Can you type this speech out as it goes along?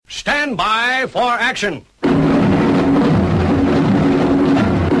Stand by for action. Greenville,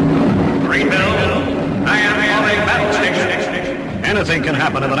 I am calling battle station. Anything can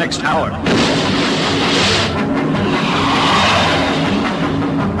happen in the next hour.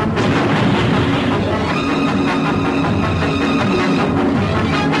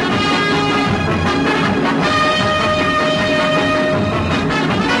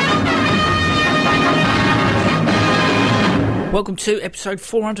 Welcome to episode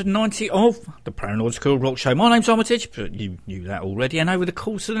 490 of the Paranoid Squirrel Rock Show. My name's Armitage, but you knew that already. And over the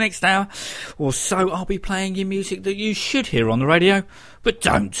course of the next hour or so, I'll be playing you music that you should hear on the radio, but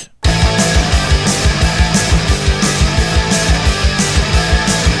don't.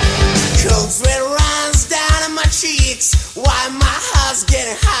 Cold sweat runs down on my cheeks, while my heart's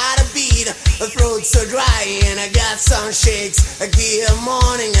getting hard to beat. My throat's so dry and I got some shakes. I get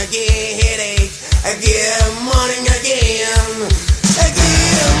morning again, headache. I get morning again. I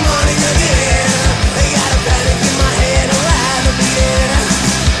get morning again. I got a panic in my head, I'd rather be dead.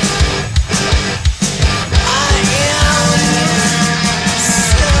 I am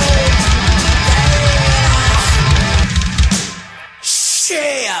so dead.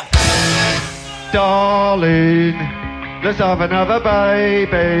 Shit. Darling, let's have another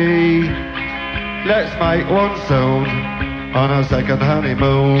baby. Let's make one soon on our second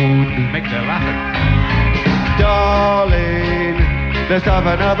honeymoon. Makes her laughing. Darling, let's have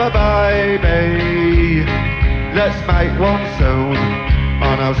another baby. Let's make one soon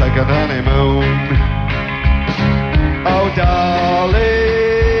on our second honeymoon. Oh darling,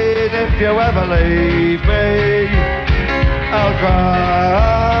 if you ever leave me, I'll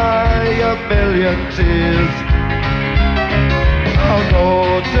cry a million tears. I'll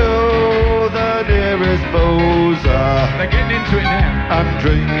go to the nearest boozer. They're getting into it now. And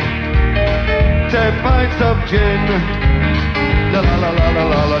drink 10 pints of gin. La la la la la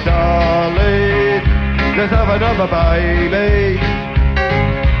la la, darling, let's have another baby.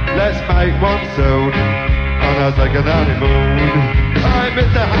 Let's make one soon on our second honeymoon. Hi,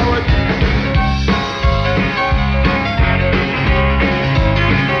 Mr. Howard.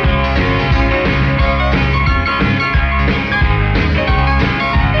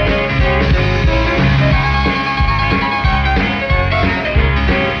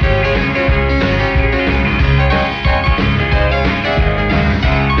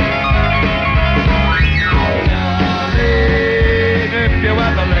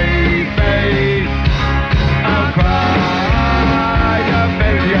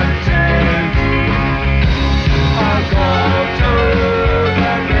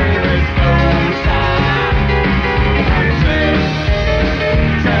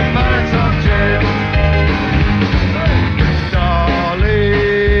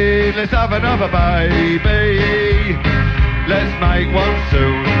 Let's have another baby. Let's make one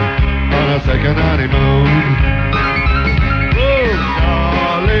soon on our second honeymoon. Oh,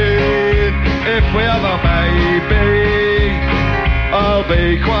 darling, if we have a baby, I'll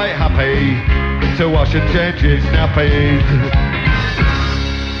be quite happy to wash and change his nappies.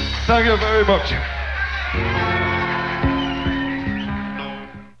 Thank you very much.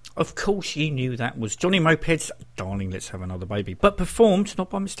 Of course you knew that was Johnny Moped's Darling, Let's Have Another Baby, but performed not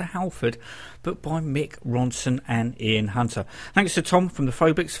by Mr. Halford, but by Mick Ronson and Ian Hunter. Thanks to Tom from the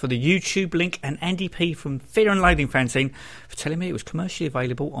Phobics for the YouTube link, and Andy P from Fear and Loathing Fanzine for telling me it was commercially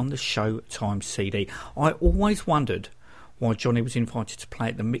available on the Showtime CD. I always wondered why Johnny was invited to play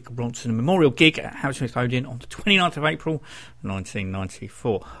at the Mick Ronson Memorial gig at Hammersmith Odeon on the 29th of April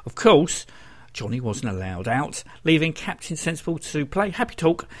 1994. Of course, Johnny wasn't allowed out, leaving Captain Sensible to play Happy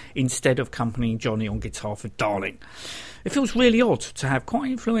Talk instead of accompanying Johnny on guitar for Darling. It feels really odd to have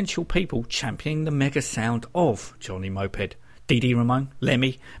quite influential people championing the mega sound of Johnny Moped. Dee Dee Ramone,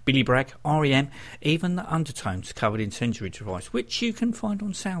 Lemmy, Billy Bragg, R.E.M., even the Undertones covered in Century Device, which you can find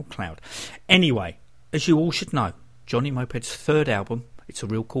on SoundCloud. Anyway, as you all should know, Johnny Moped's third album, It's a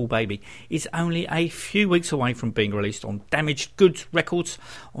Real Cool Baby, is only a few weeks away from being released on Damaged Goods Records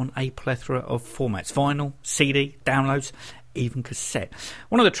on a plethora of formats: vinyl, CD, downloads, even cassette.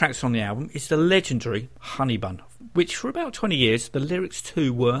 One of the tracks on the album is the legendary Honey Bun, which for about 20 years the lyrics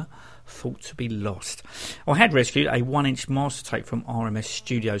to were thought to be lost. I had rescued a 1-inch master tape from RMS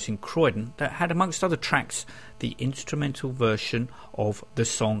Studios in Croydon that had, amongst other tracks, the instrumental version of the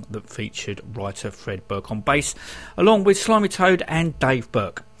song that featured writer Fred Burke on bass, along with Slimy Toad and Dave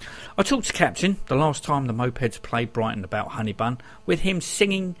Burke. I talked to Captain the last time the Mopeds played Brighton about Honeybun, with him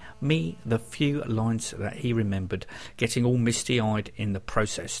singing me the few lines that he remembered, getting all misty-eyed in the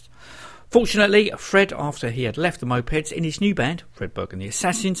process. Fortunately, Fred, after he had left the Mopeds in his new band, Fredberg and the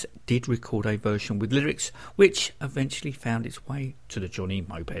Assassins, did record a version with lyrics which eventually found its way to the Johnny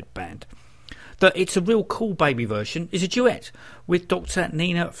Moped Band. The It's a Real Cool Baby version is a duet with Dr.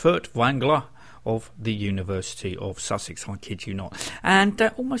 Nina Furtwängler of the University of Sussex, I kid you not, and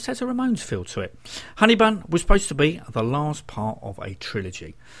almost has a Ramones feel to it. Honeybun was supposed to be the last part of a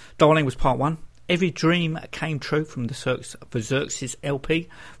trilogy. Darling was part 1, Every Dream Came True from the Xerxes LP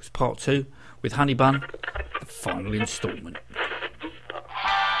was part 2, with Honeybun the final instalment.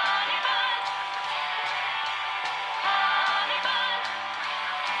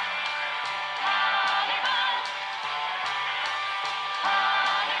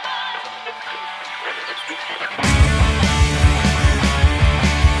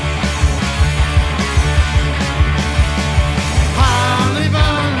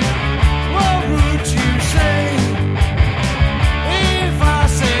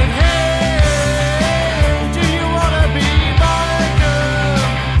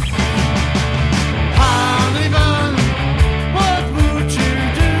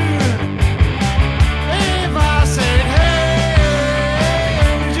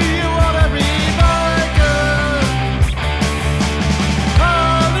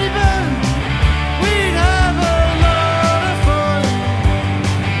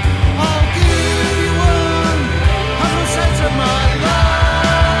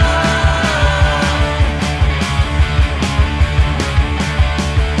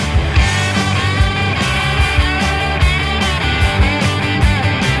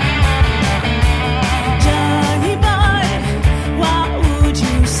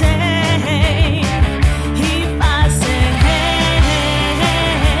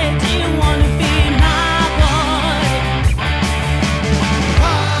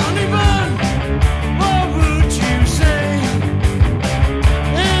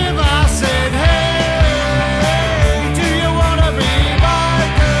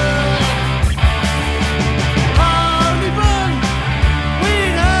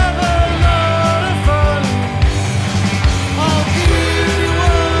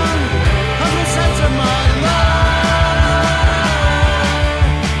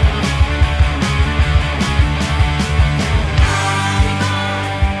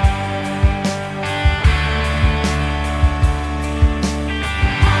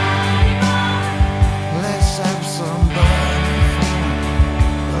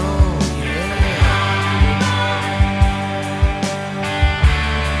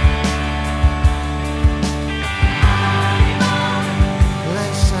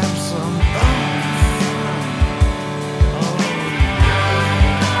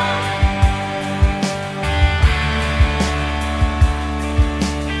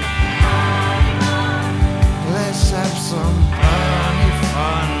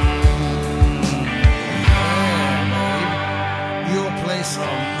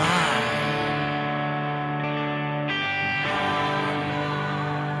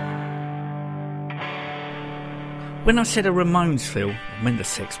 When I said a Ramones feel, I meant the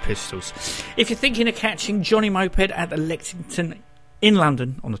Sex Pistols. If you're thinking of catching Johnny Moped at the Lexington in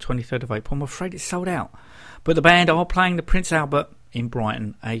London on the 23rd of April, I'm afraid it's sold out. But the band are playing the Prince Albert in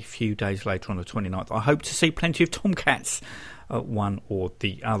Brighton a few days later on the 29th. I hope to see plenty of Tomcats at one or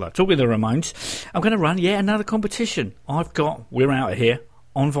the other. Talking of the Ramones, I'm going to run yet another competition. I've got We're Out of Here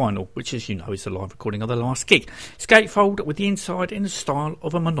on vinyl, which, as you know, is the live recording of the last gig. Skatefold with the inside in the style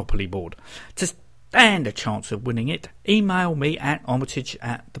of a Monopoly board. To stand a chance of winning it, email me at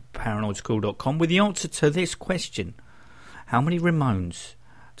armitage@theparanoidschool.com with the answer to this question. How many Ramones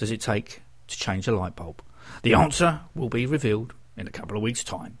does it take to change a light bulb? The answer will be revealed in a couple of weeks'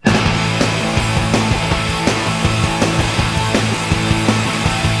 time.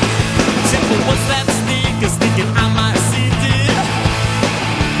 Simple, what's that sneaker sneaking on my CD?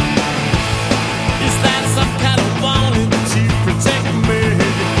 Is that some kind of warning to protect me?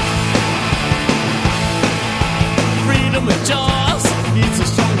 Freedom and choice needs a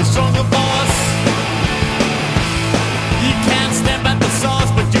stronger, stronger voice. You can't step at the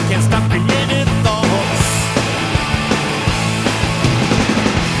source, but you can stop creating thoughts.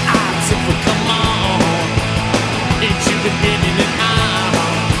 Simple, come on, ain't you been getting it out?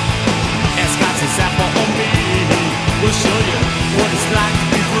 It's got this apple on me.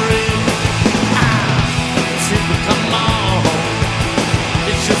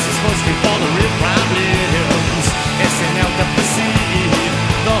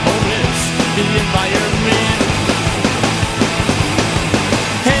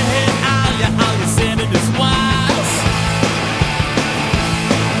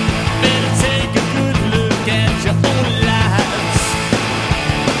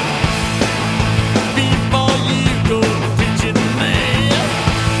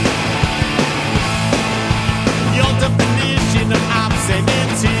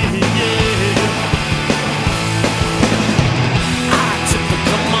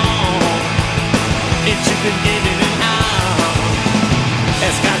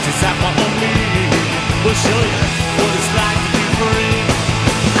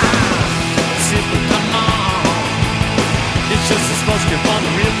 smoking for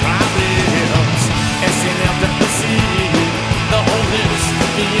the real problems. Essing out the sea, the homeless,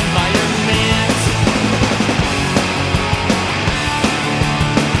 the environment.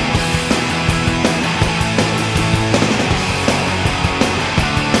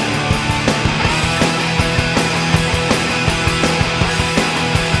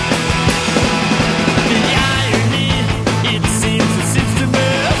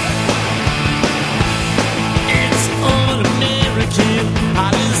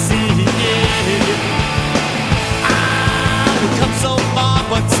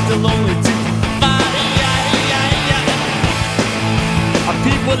 Still only to fight.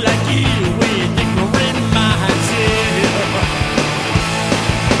 People like you with ignorant minds.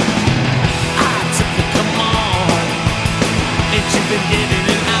 I took the command, and you've been getting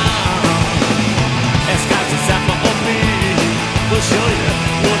it on. As God's example of me will show you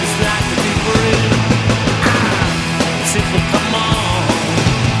what it's like to be free. I took the command,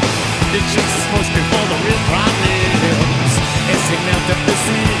 the chicks is smoking for the real problems. It's hanging out at the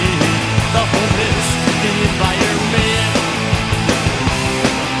sea, the homeless, the environment.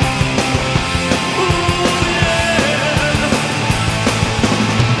 Ooh, yeah.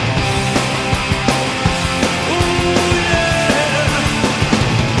 Ooh, yeah.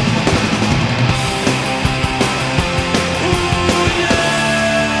 Ooh, yeah.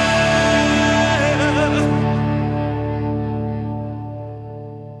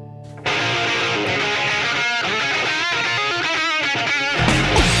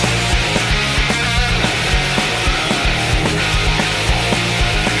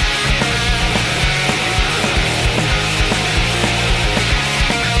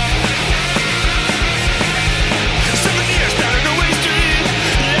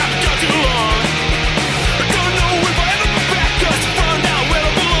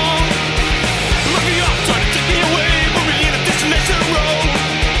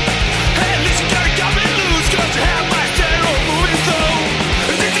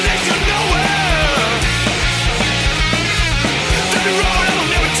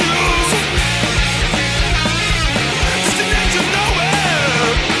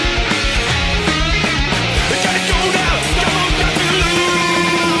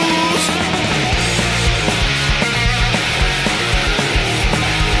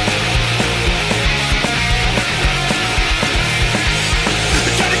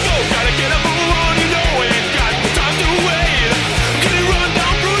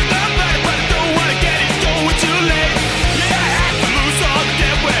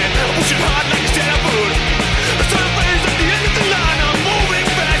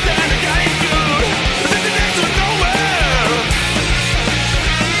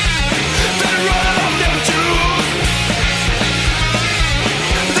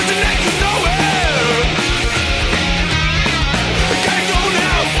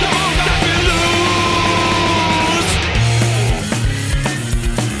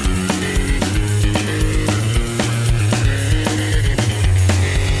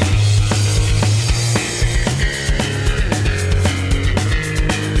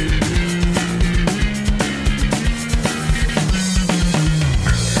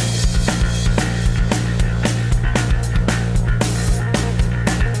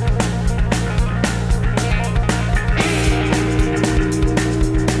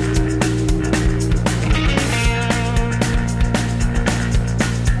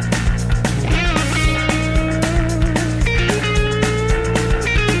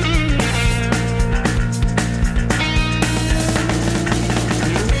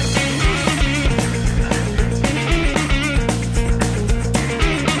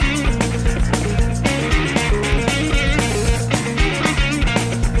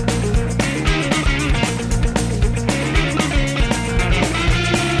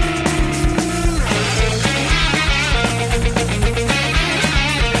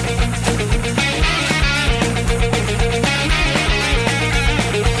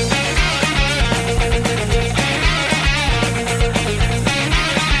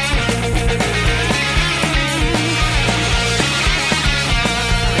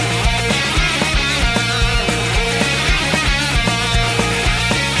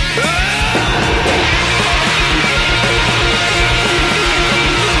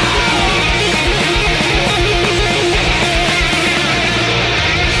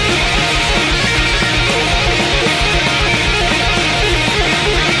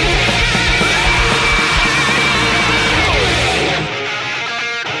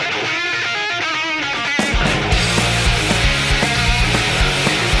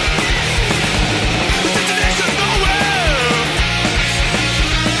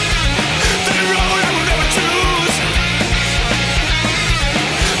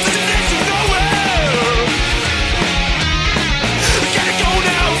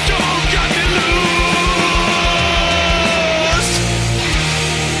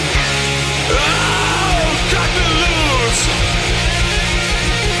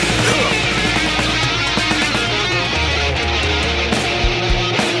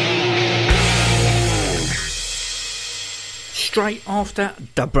 Straight after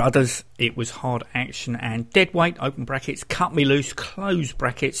The Brothers, it was Hard Action and Deadweight, open brackets, Cut Me Loose, close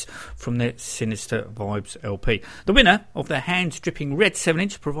brackets, from their Sinister Vibes LP. The winner of the hand-stripping red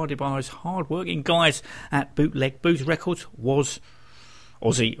 7-inch provided by those hard-working guys at Bootleg Booze Records was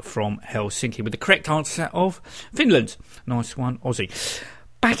Ozzy from Helsinki, with the correct answer of Finland. Nice one, Ozzy.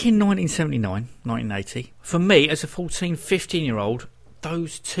 Back in 1979, 1980, for me as a 14, 15-year-old,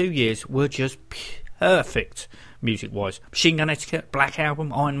 those 2 years were just perfect music-wise. Machine Gun Etiquette, Black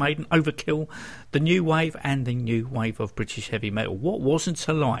Album, Iron Maiden, Overkill, the new wave and the new wave of British heavy metal. What wasn't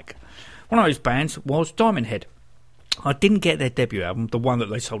to like? One of those bands was Diamond Head. I didn't get their debut album, the one that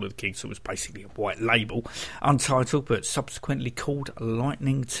they sold at the gigs, that was basically a white label, untitled, but subsequently called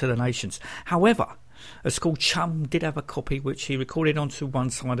Lightning to the Nations. However, a school chum did have a copy which he recorded onto one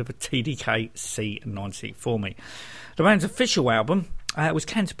side of a TDK C90 for me. The band's official album was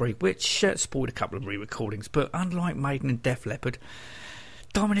Canterbury, which spoiled a couple of re-recordings, but unlike Maiden and Def Leppard,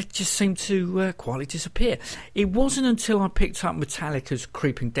 Diamond Head just seemed to quietly disappear. It wasn't until I picked up Metallica's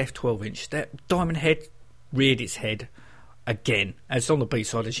Creeping Death 12-inch that Diamond Head reared its head again, as on the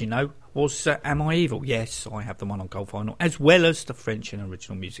B-side, as you know, was Am I Evil? Yes, I have the one on gold vinyl, as well as the French and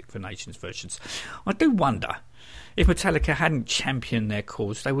Original Music for Nations versions. I do wonder if Metallica hadn't championed their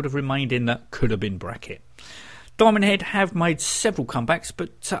cause, they would have remained in the could have been bracket. Diamond Head have made several comebacks,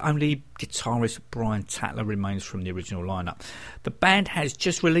 but only guitarist Brian Tatler remains from the original lineup. The band has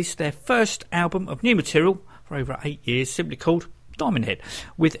just released their first album of new material for over 8 years, simply called Diamond Head,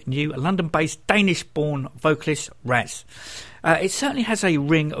 with new London-based Danish-born vocalist Raz. It certainly has a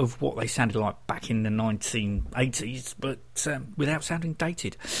ring of what they sounded like back in the 1980s, but without sounding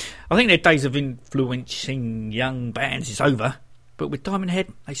dated. I think their days of influencing young bands is over, but with Diamond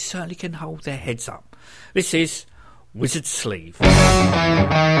Head, they certainly can hold their heads up. This is Wizard Sleeve.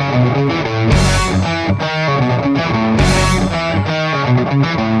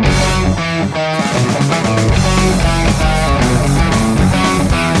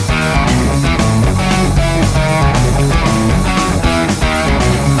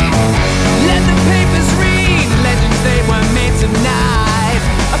 Tonight,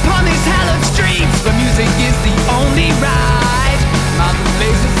 upon these hallowed streets where music is the only ride, Martha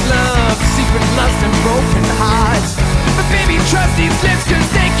faces love, secret lust and broken hearts. But baby, trust these lips, cause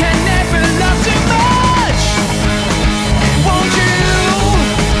they can never love too much. Won't you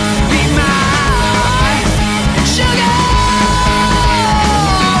be my sugar?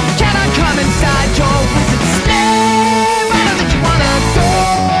 Can I come inside your wizard slave? I know that you wanna go.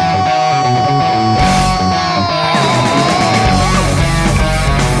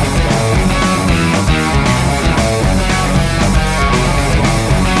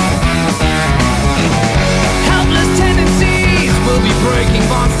 Breaking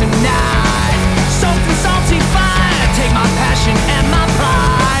bonds tonight. Soaked in salty fire, take my passion and my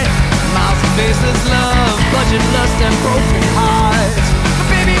pride. Miles of faceless love, budget lust and broken hearts. But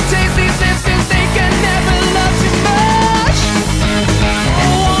baby, taste these lips, cause they can never love too much.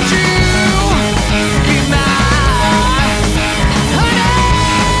 Won't you be my honey?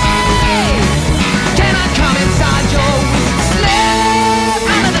 Can I come inside your wizard slave?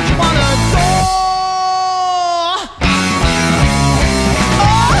 I know that you wanna go.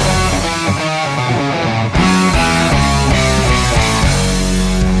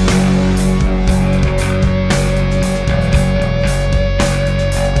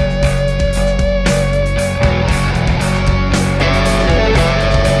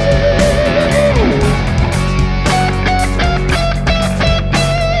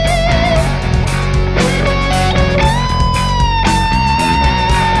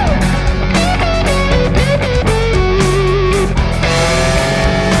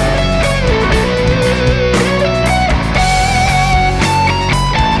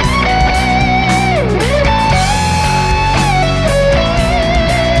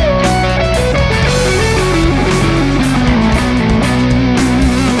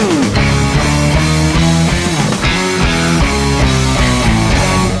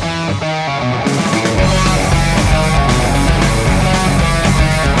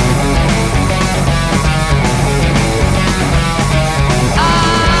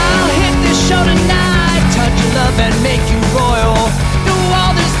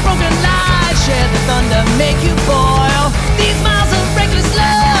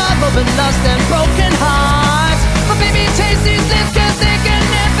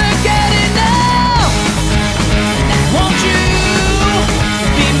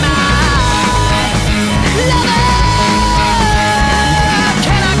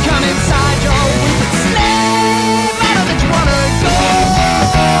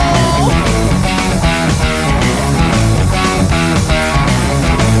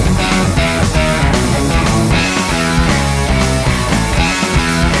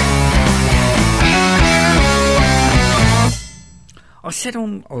 said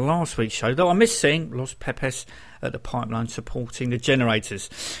on last week's show that I missed seeing Los Pepes at the Pipeline supporting the Generators.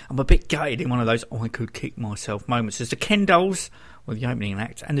 I'm a bit gutted in one of those I could kick myself moments, as the Ken Dolls were the opening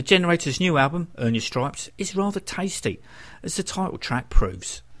act, and the Generators' new album, Earn Your Stripes, is rather tasty, as the title track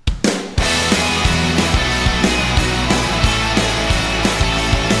proves.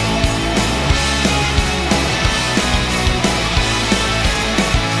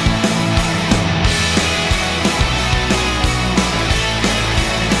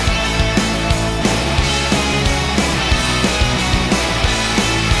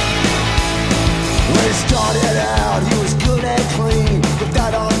 Started out, he was good and clean, but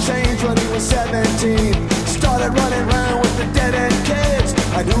that all changed when he was 17. Started running around with the dead-end kids,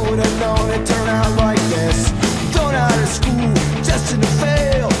 and who would have known it turned out like this? Thrown out of school, destined to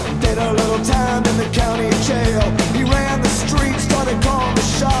fail, did a little time in the county jail. He ran the streets, started calling the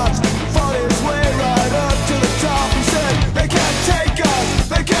shots, fought his way right up to the top. He said, they can't take us,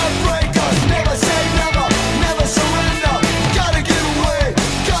 they can't break us, never say never, never surrender. Gotta get away,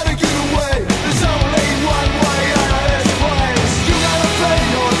 gotta get away. There's only one way out of this place. You gotta pay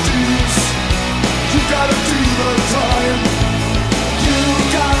your dues, you gotta do the time. You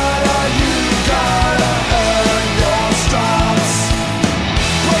gotta earn your stripes.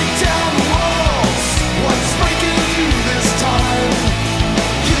 Break down the walls, what's breaking you this time?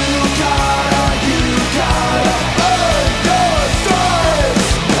 You gotta earn your stripes.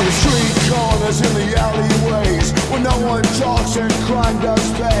 On the street corners, in the alleyways, where no one talks and crime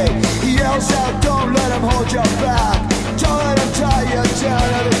does pay, he yells out, don't let him hold you back, don't let him tie you down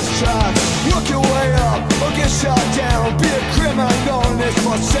at his tracks. Work your way up or get shot down, be a criminal in this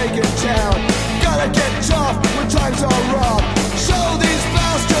forsaken town. Gotta get tough when times are rough, show these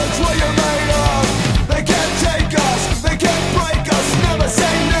bastards what you're made of. They can't take us, they can't break us, never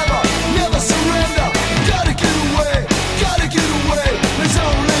say never, never surrender. Gotta get away, there's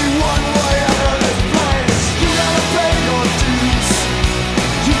only one way out of this place. You gotta pay your dues,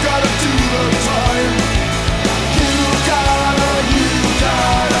 you gotta do the time. You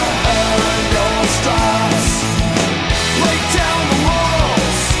gotta earn your stripes. Break down the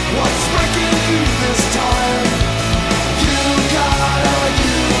walls, what's breaking you this time? You gotta earn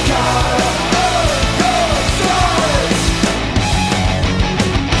your stripes.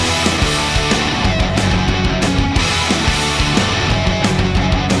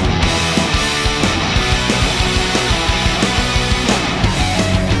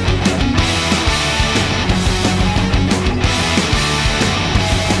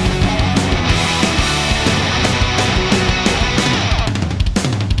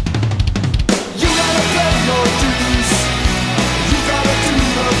 You gotta pay your dues, you gotta do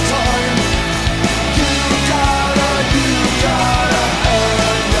the time. You gotta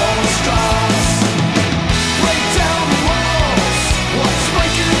earn your stripes. Break down the walls, what's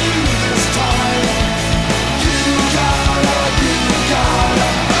breaking you this time? You gotta earn your stripes.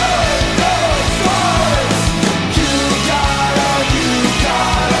 You gotta earn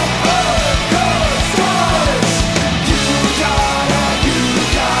your stripes. You gotta earn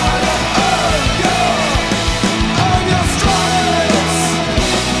your stripes.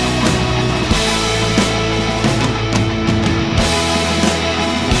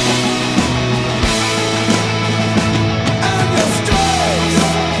 Earn your stripes.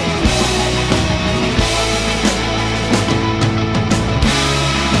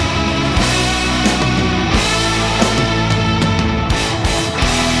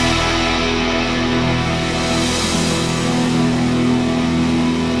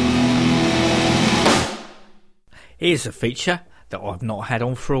 Here's a feature that I've not had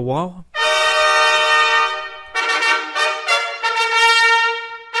on for a while.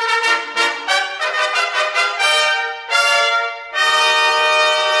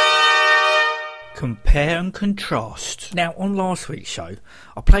 Compare and contrast. Now, on last week's show,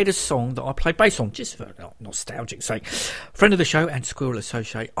 I played a song that I played bass on, just for nostalgic sake. Friend of the show and Squirrel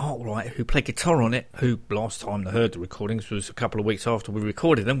Associate Artwright, who played guitar on it, who last time I heard the recordings was a couple of weeks after we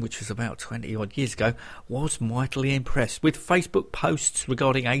recorded them, which was about 20 odd years ago, was mightily impressed with Facebook posts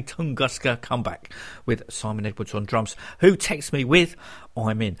regarding a Tunguska comeback with Simon Edwards on drums, who texted me with,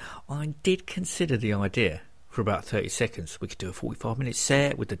 I'm in. I did consider the idea for about 30 seconds. We could do a 45-minute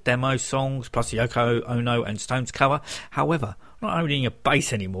set with the demo songs, plus the Yoko Ono and Stones cover. However, not owning a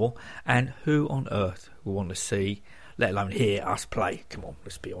bass anymore, and who on earth will want to see, let alone hear us play? Come on,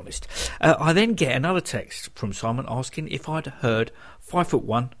 let's be honest. I then get another text from Simon asking if I'd heard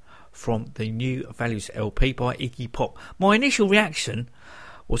 5'1" from the New Values LP by Iggy Pop. My initial reaction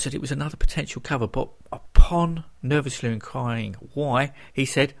was that it was another potential cover, but upon nervously inquiring why, he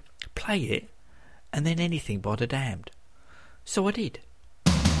said, play it, and then anything by the Damned. So I did.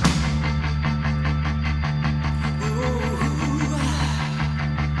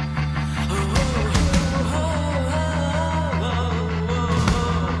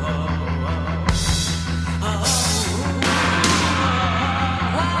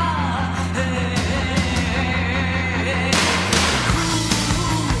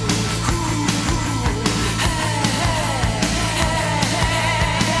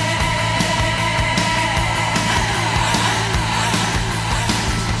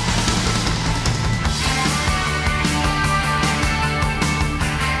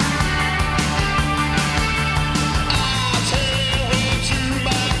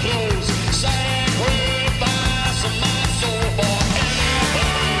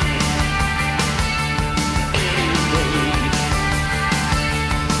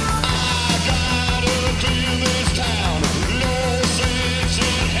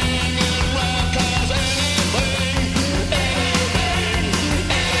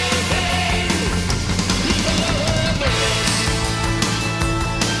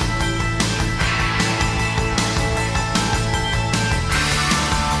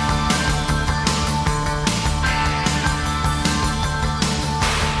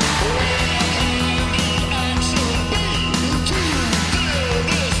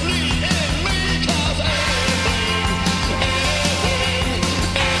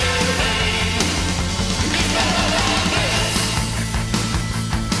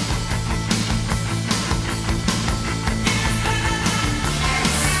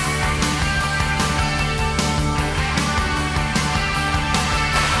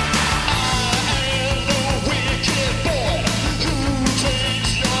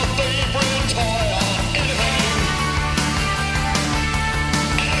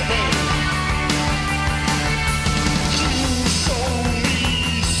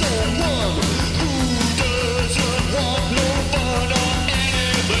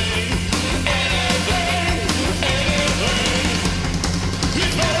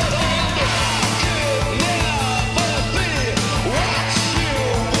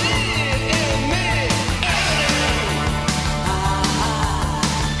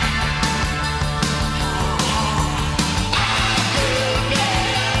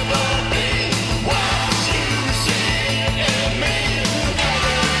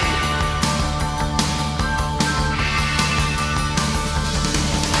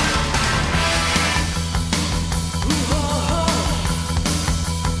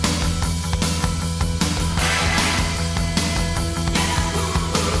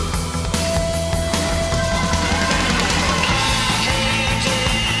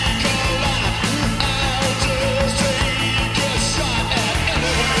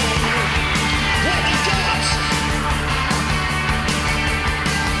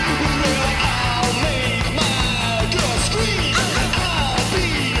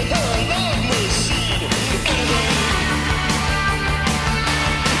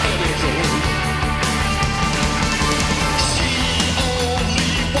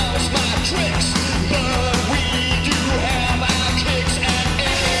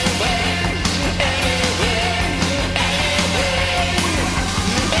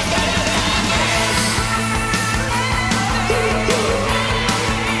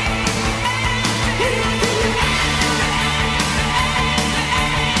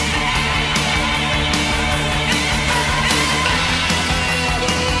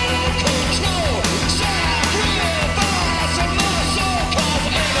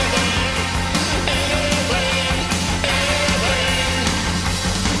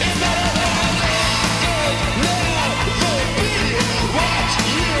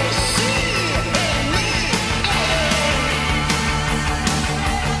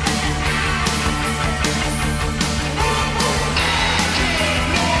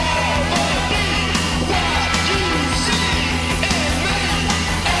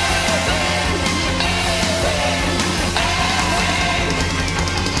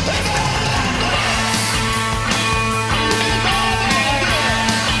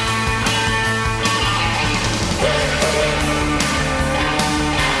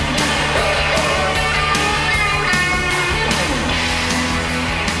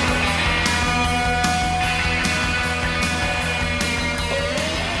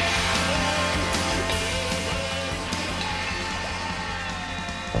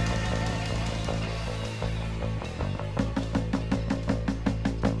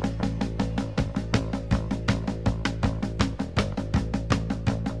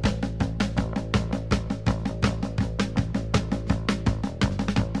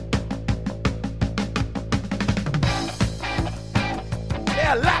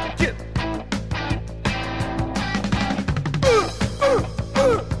 I like it.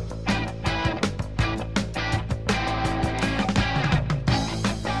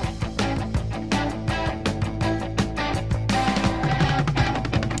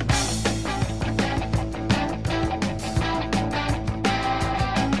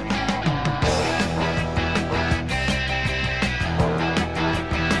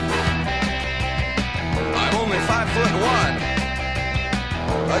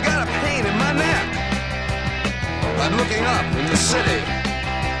 outside looking up in the city.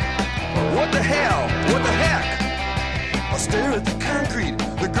 What the hell? What the heck? I stare at the concrete,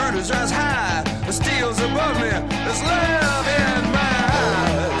 the girders rise high, the steel's above me, there's love in my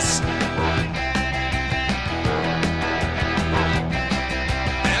eyes.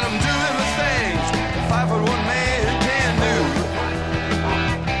 And I'm doing the things a 5'1" man can do.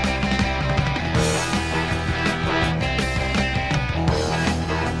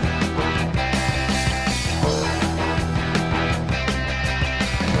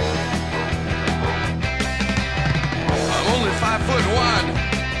 I'm only 5'1".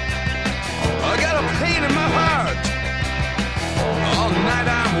 I got a pain in my heart. All night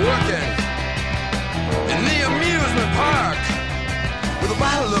I'm working in the amusement park with a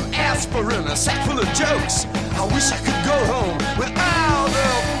bottle of aspirin, a sack full of jokes. I wish I could go home with all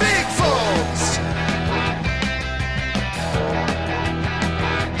the big folks.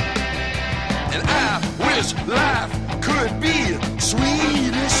 And I wish life could be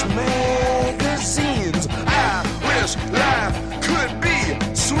Swedish magazines. I wish life could be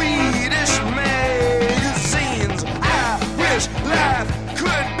Swedish magazines. I wish life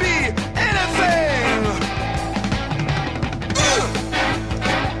could be anything.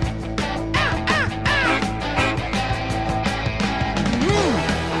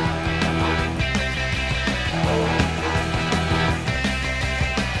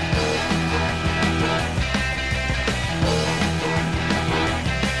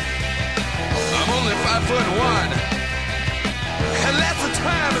 I'm only 5'1", and that's the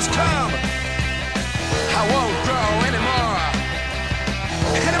time has come. I won't grow anymore,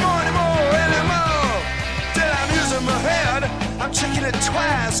 anymore. Till I'm using my head, I'm checking it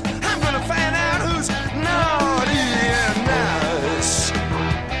twice. I'm gonna find out who's naughty and nice.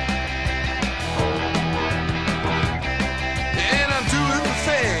 And I'm doing the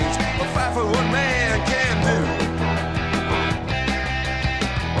things a 5'1" man can do.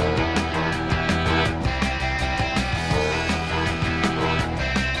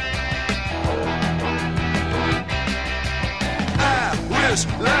 Wish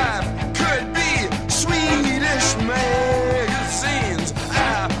life could be Swedish magazines.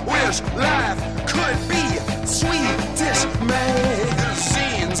 I wish life could be Swedish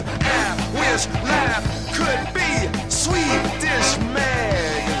magazines. I wish life could be Swedish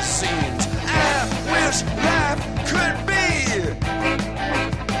magazines. I wish life could be.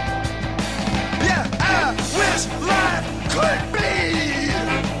 Yeah, I wish life could be.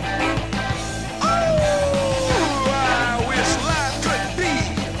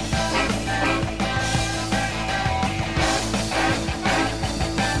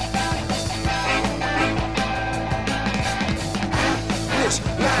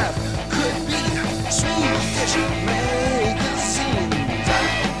 Life could be Swedish magazines. I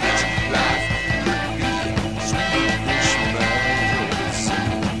wish life could be Swedish magazines.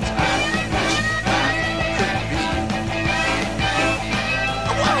 I wish life could be.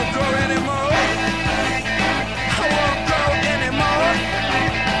 I won't grow anymore. I won't grow anymore.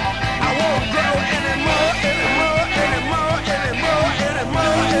 I won't grow anymore.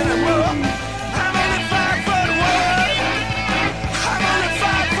 I'm only 5'1". I'm only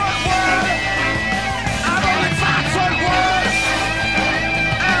 5'1". I'm only 5'1".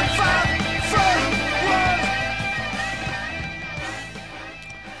 I'm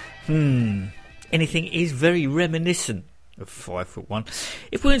 5'1". Anything is very reminiscent of 5'1".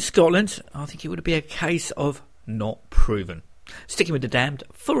 If we're in Scotland, I think it would be a case of not proven. Sticking with the damned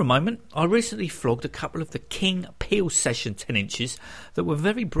for a moment, I recently flogged a couple of the King Peel Session 10 inches that were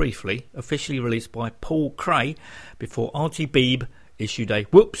very briefly officially released by Paul Cray before Auntie Beeb issued a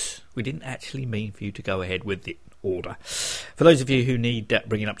whoops, we didn't actually mean for you to go ahead with the order. For those of you who need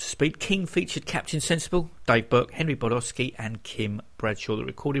bringing up to speed, King featured Captain Sensible, Dave Burke, Henry Bodowski and Kim Bradshaw that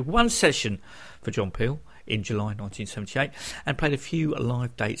recorded one session for John Peel in July 1978 and played a few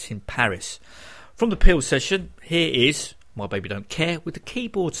live dates in Paris. From the Peel session, here is My Baby Don't Care with the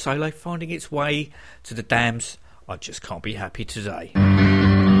keyboard solo finding its way to the Damn's I Just Can't Be Happy Today.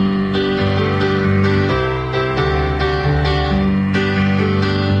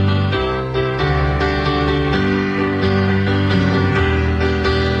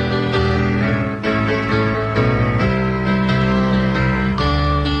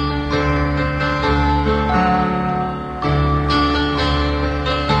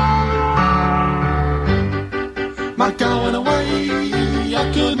 My going away,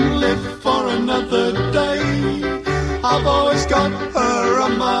 I couldn't live for another day. I've always got her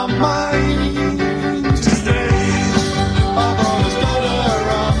on my mind today. I've always got her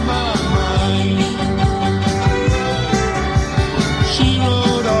on my mind. She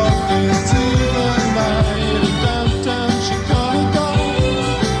rode off into the night and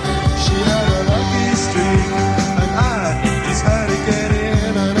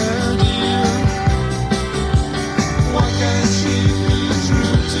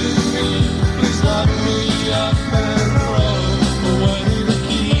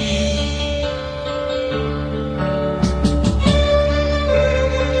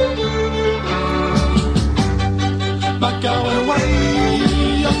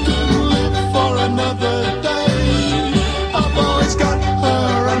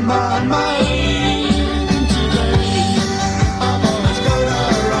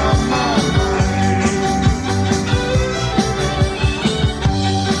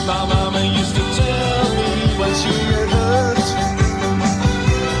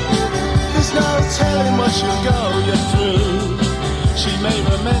she'll go you through. She may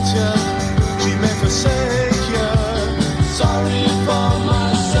remit you, she may forsake you. Sorry for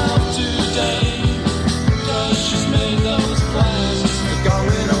myself today, 'cause she's made those plans for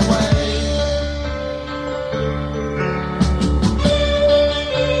going away.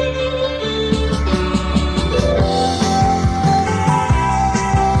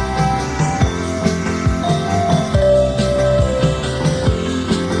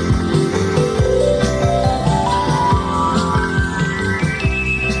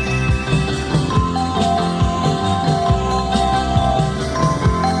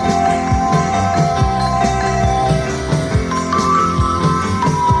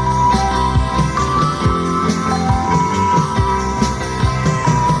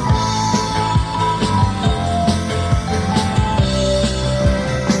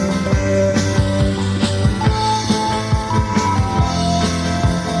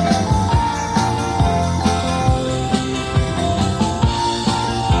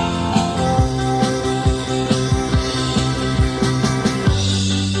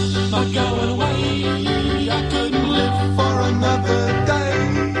 Not going away, I couldn't live for another day.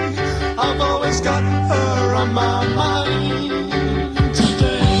 I've always got her on my mind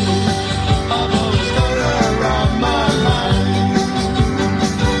today. I've always got her on my mind.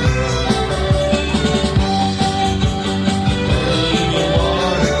 Baby,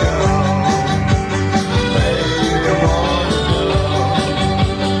 wanna go? Baby, wanna go?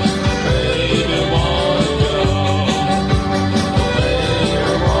 Baby, wanna go?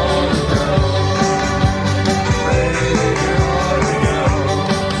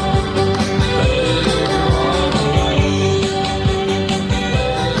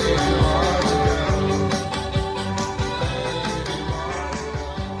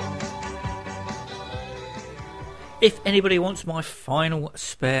 If anybody wants my final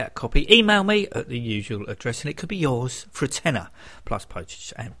spare copy, email me at the usual address and it could be yours for a tenner, plus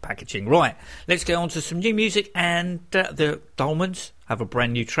postage and packaging. Right, let's get on to some new music, and the Dolmans have a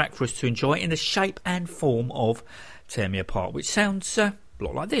brand new track for us to enjoy in the shape and form of Tear Me Apart, which sounds a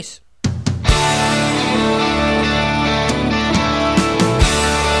lot like this.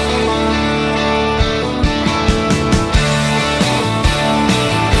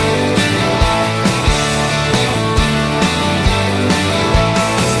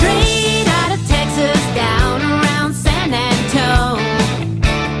 Straight out of Texas, down around San Antonio.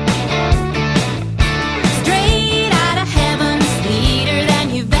 Straight out of heaven, sweeter than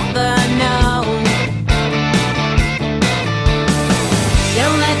you've ever known.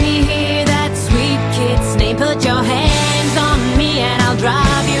 Don't let me hear that sweet kid snake.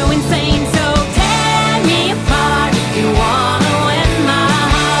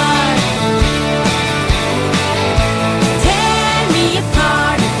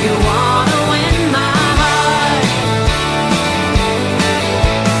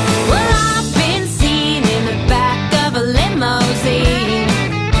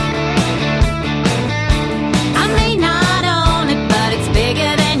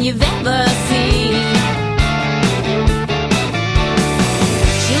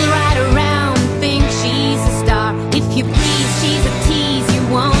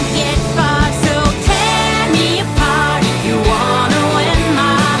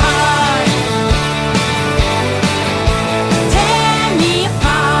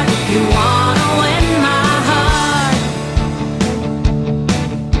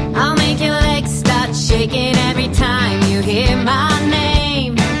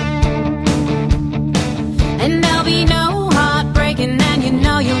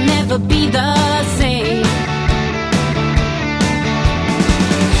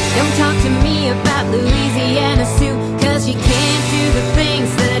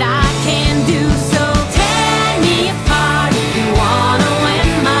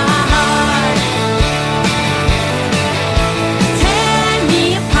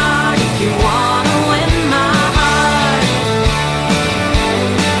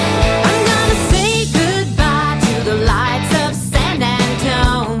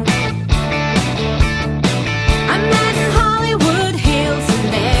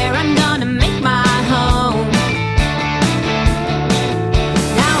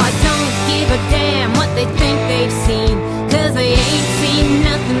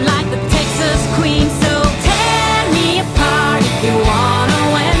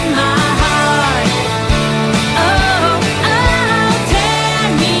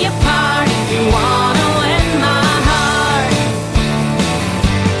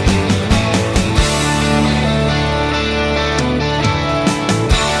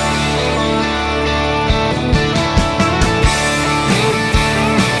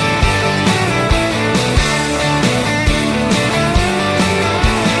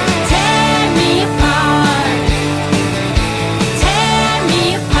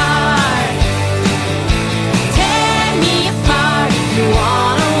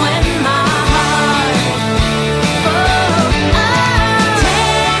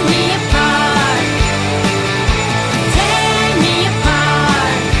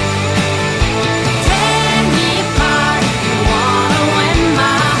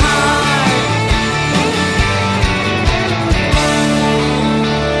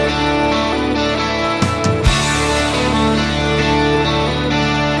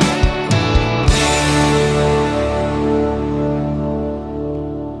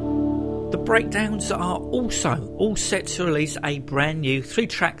 Downs are also all set to release a brand new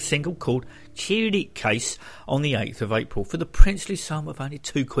 3-track single called Cheerily Case on the 8th of April for the princely sum of only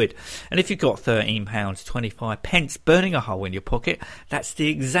 £2. And if you've got £13.25 burning a hole in your pocket, that's the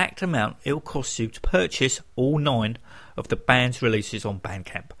exact amount it'll cost you to purchase all 9 of the band's releases on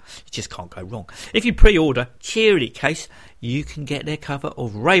Bandcamp. You just can't go wrong. If you pre-order Cheerily Case, you can get their cover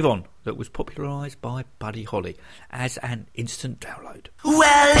of Rave On that was popularised by Buddy Holly as an instant download.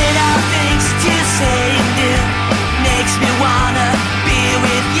 Well, it all things to say and do makes me wanna be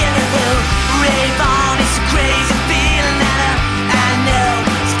with you. Rave on, it's a crazy feeling that I know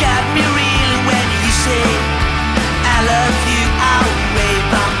it's got me reeling when you say I love you. Oh,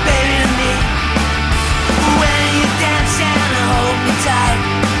 rave on, baby, to me. When you dance and hold me tight,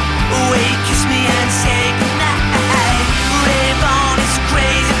 wait, kiss me and say goodnight. Rave on, it's a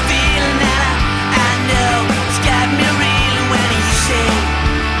crazy feeling that I know it's got me reeling when you say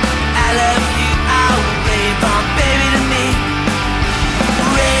I love you. Oh, rave on, baby, to me.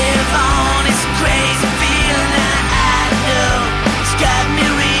 Rave on, it's a crazy feeling that I know it's got me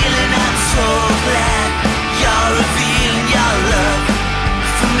reeling. I'm so glad you're revealing your love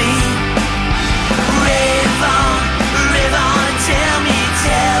for me. Rave on, and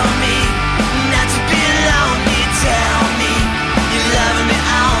tell me not to be lonely. Tell me you love me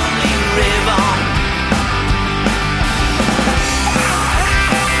only. Rave on.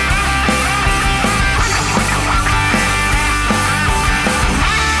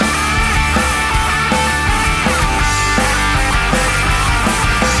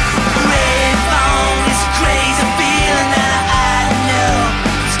 Rave on, it's a crazy feeling that I know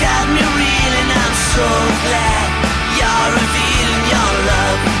it's got me reeling. I'm so glad you're revealing your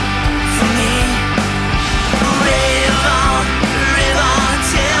love for me. Rave on,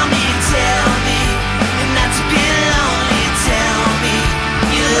 tell me not to be lonely. Tell me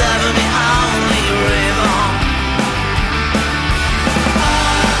you love me only. Rave on.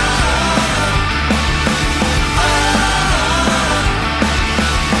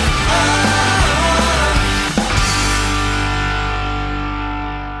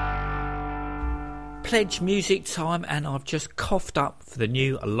 Pledge music time, and I've just coughed up for the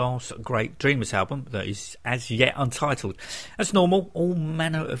new Last Great Dreamers album that is as yet untitled. As normal, all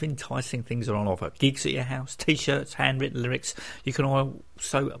manner of enticing things are on offer. Gigs at your house, t-shirts, handwritten lyrics. You can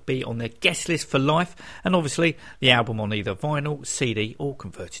also be on their guest list for life, and obviously the album on either vinyl, CD or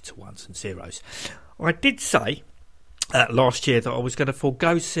converted to ones and zeros. I did say last year that I was going to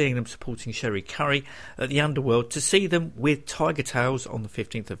forego seeing them supporting Sherry Curry at the Underworld to see them with Tiger Tails on the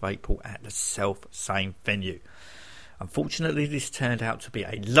 15th of April at the self-same venue. Unfortunately, this turned out to be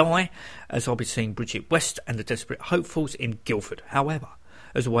a lie, as I'll be seeing Bridget West and the Desperate Hopefuls in Guildford. However,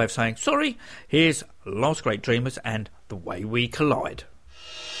 as a way of saying sorry, here's Last Great Dreamers and The Way We Collide.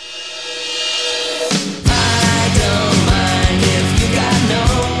 I don't mind if you got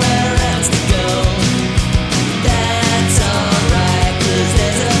nowhere else to go. That's alright, 'cause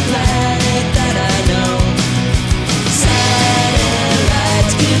there's a planet that I know.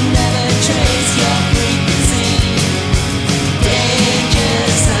 Satellites can never trace your frequency. Danger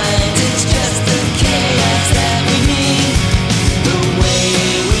signs, it's just the chaos that we need. The way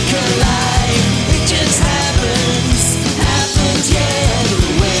we collide, it just happens, yeah.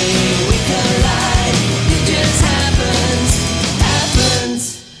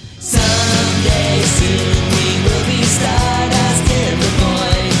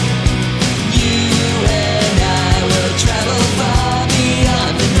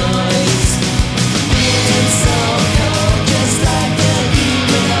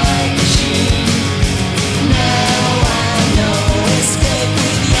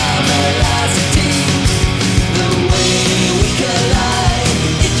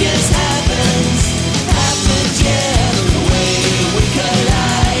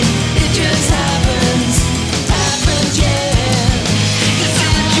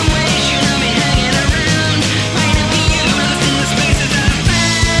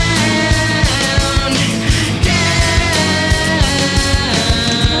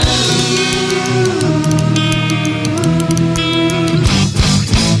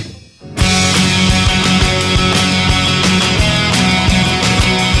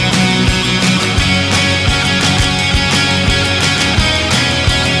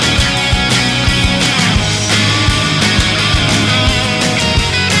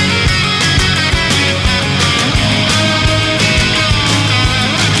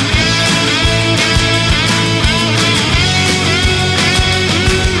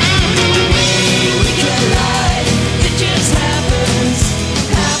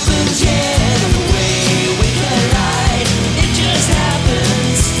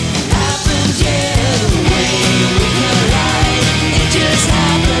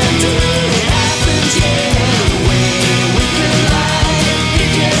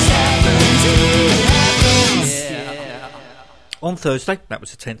 Thursday, that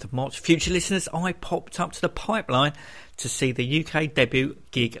was the 10th of March, future listeners, I popped up to the Pipeline to see the UK debut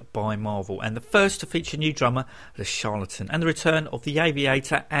gig by Marvel, and the first to feature new drummer The Charlatan, and the return of The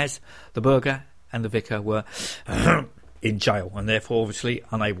Aviator, as the Burger and the Vicar were in jail and therefore obviously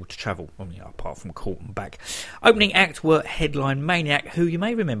unable to travel, apart from court and back. Opening act were Headline Maniac, who you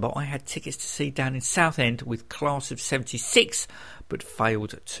may remember I had tickets to see down in Southend with Class of 76 but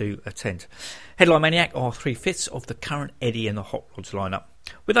failed to attend. Headline Maniac are 3/5 of the current Eddie and the Hot Rods lineup.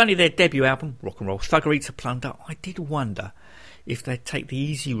 With only their debut album, Rock and Roll Thuggery, to plunder, I did wonder if they'd take the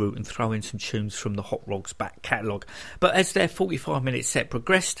easy route and throw in some tunes from the Hot Rods back catalogue. But as their 45-minute set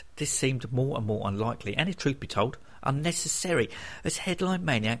progressed, this seemed more and more unlikely, and if truth be told, unnecessary, as Headline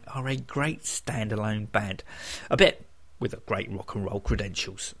Maniac are a great standalone band, a bit with great rock and roll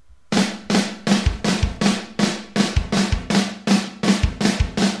credentials.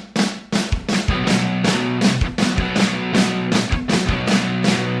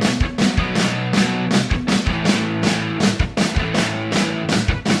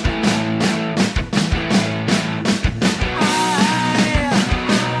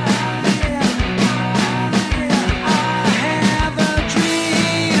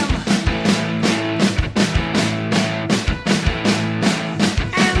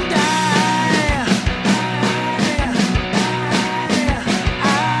 And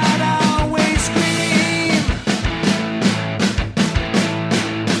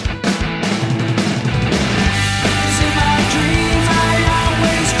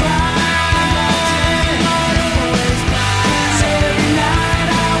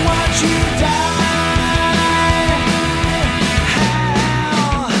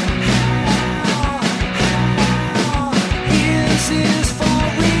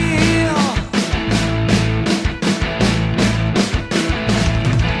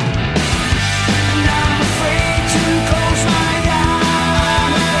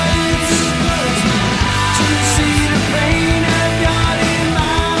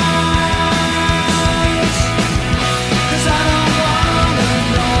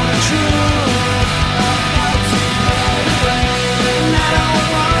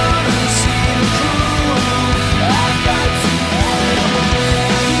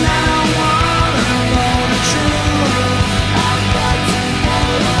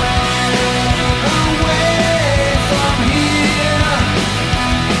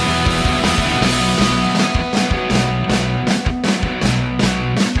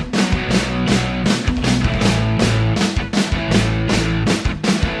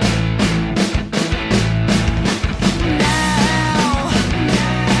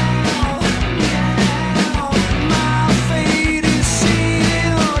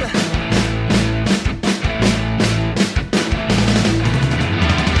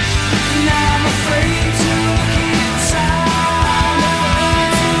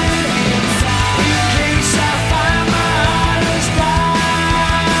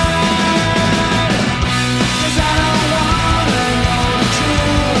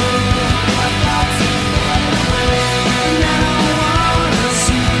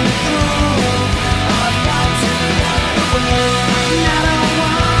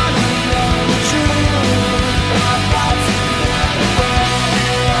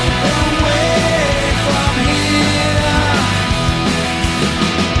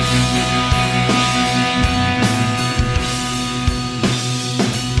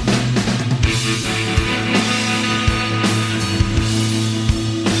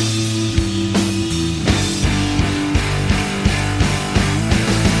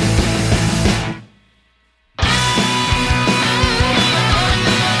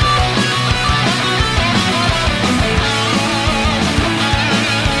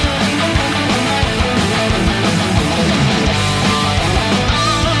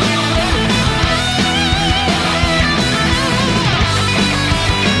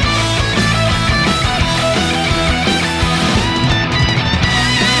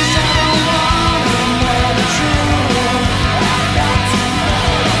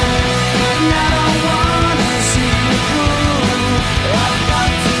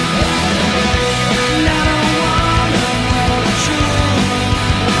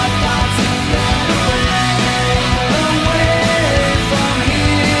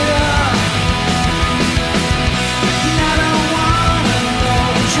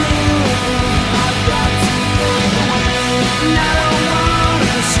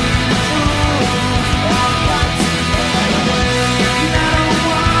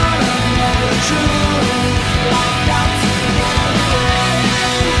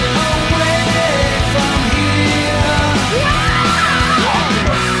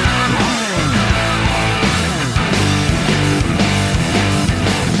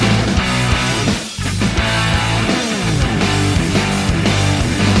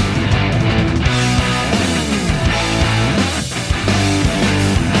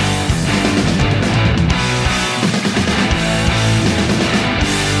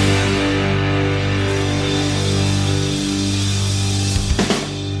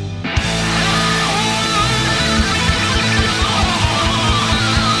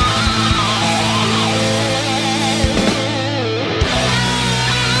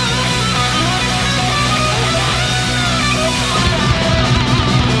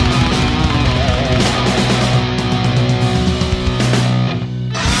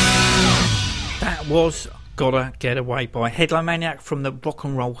was Gotta Get Away by Headline Maniac from the Rock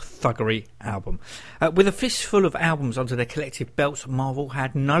and Roll Thuggery album. With a fistful of albums under their collective belts, Marvel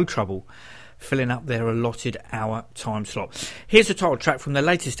had no trouble filling up their allotted hour time slot. Here's a title track from their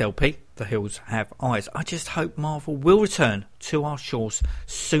latest LP, The Hills Have Eyes. I just hope Marvel will return to our shores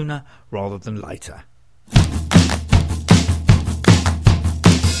sooner rather than later.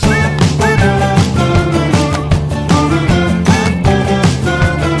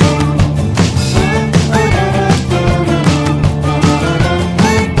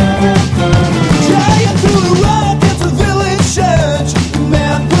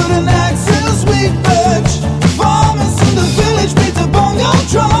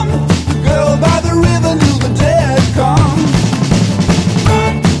 Drum. The girl by the river knew the dead come.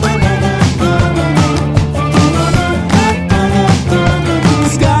 The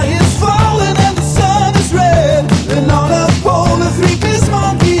sky is falling and the sun is red, and on a pole a three-piece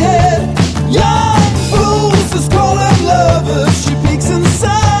monkey head. Young fools just call them lovers. She peeks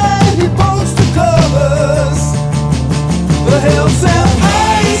inside, he pokes the covers. The hills have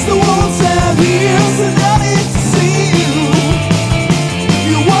eyes, the wolves have ears, and I need to see you.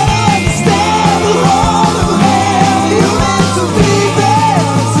 You wanna understand the heart of a man, you need to be there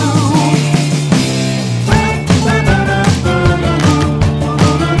too.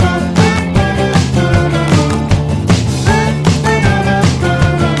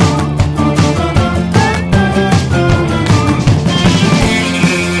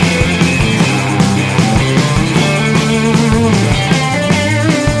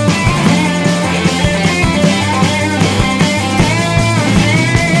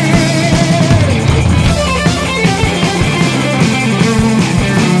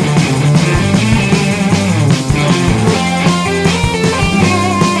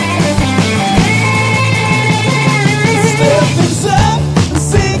 Step inside and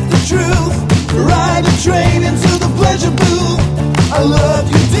seek the truth. Ride a train into the pleasure booth. I loved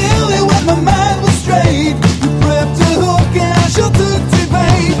you dearly when my mind was straight. You prepped a hook and I shall took to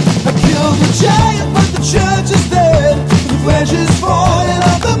bait. I killed the giant but the church is dead. The flesh is falling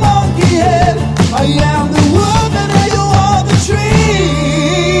off the monkey head. I am the woman and you are the tree.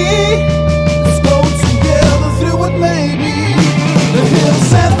 Let's go together through what may be. The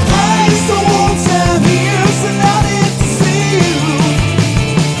hills have eyes, the wolves have ears, and I need to see you.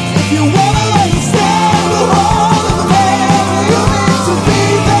 If you wanna understand the heart of a man, you need to be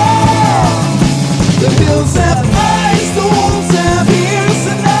there. The hills have eyes, the wolves have ears,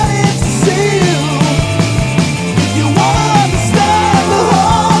 and I need to see you. If you wanna understand the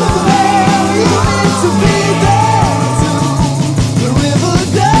heart of a man, you need to be there too. The river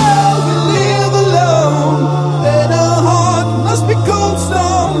down, we live alone, and our heart must be cold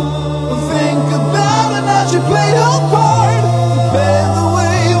stone. Think about it as you played her part, prepare the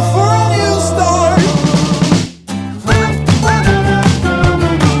way for a new start.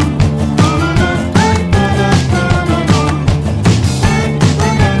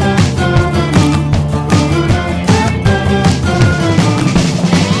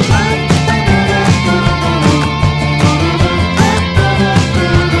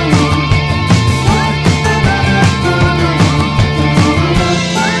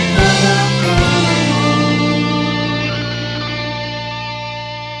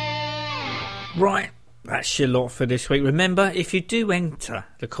 Right, that's your lot for this week. Remember, if you do enter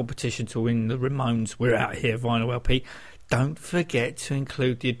the competition to win the Ramones We're Out Here vinyl LP, don't forget to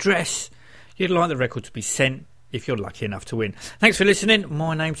include the address you'd like the record to be sent if you're lucky enough to win. Thanks for listening.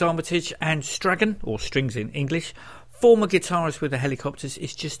 My name's Armitage, and Stragan, or Strings in English, former guitarist with the Helicopters,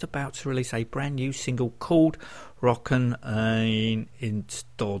 is just about to release a brand new single called Rockin' Ain't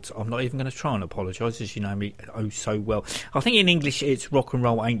Dead. I'm not even going to try and apologise, as you know me oh so well. I think in English it's Rock and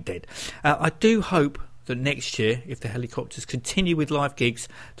Roll Ain't Dead. I do hope that next year, if the Helicopters continue with live gigs,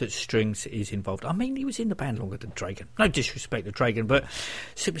 that Strings is involved. I mean, he was in the band longer than Dragon. No disrespect to Dragon, but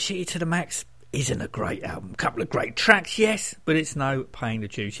Super Shitty to the Max isn't a great album. Couple of great tracks, yes, but it's no paying the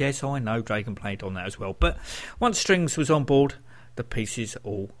dues. Yes, I know Dragon played on that as well, but once Strings was on board, the pieces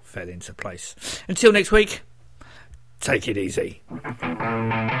all fell into place. Until next week, take it easy.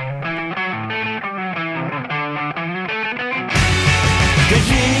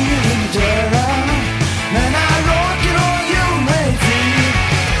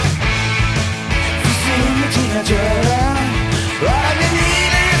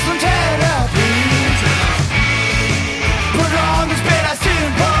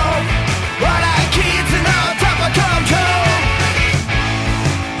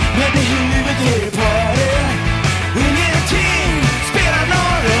 Spelar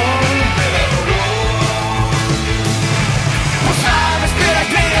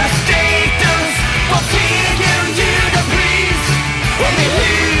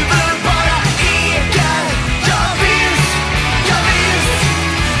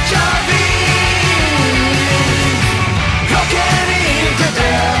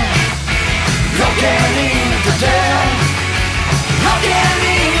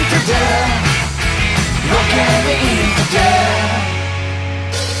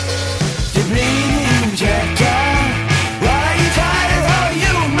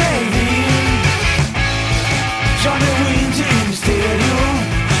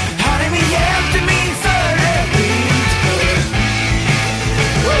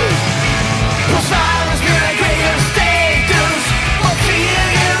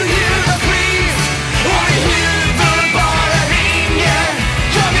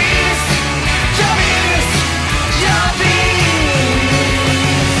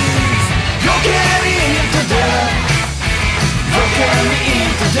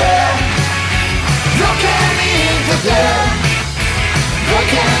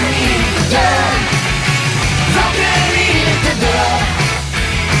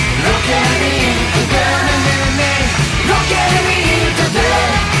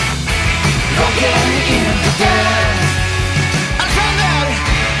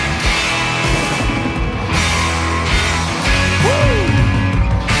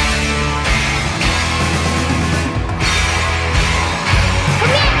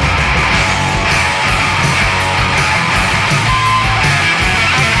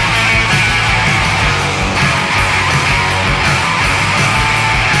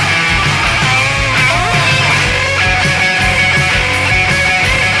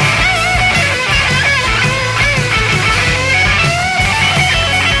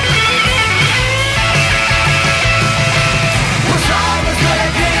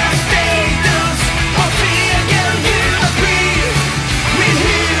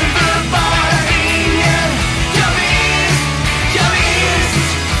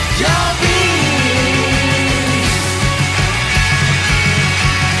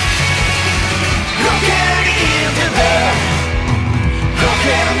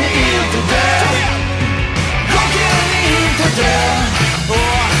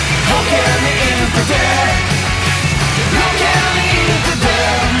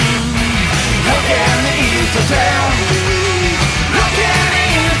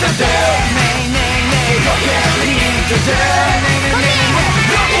Today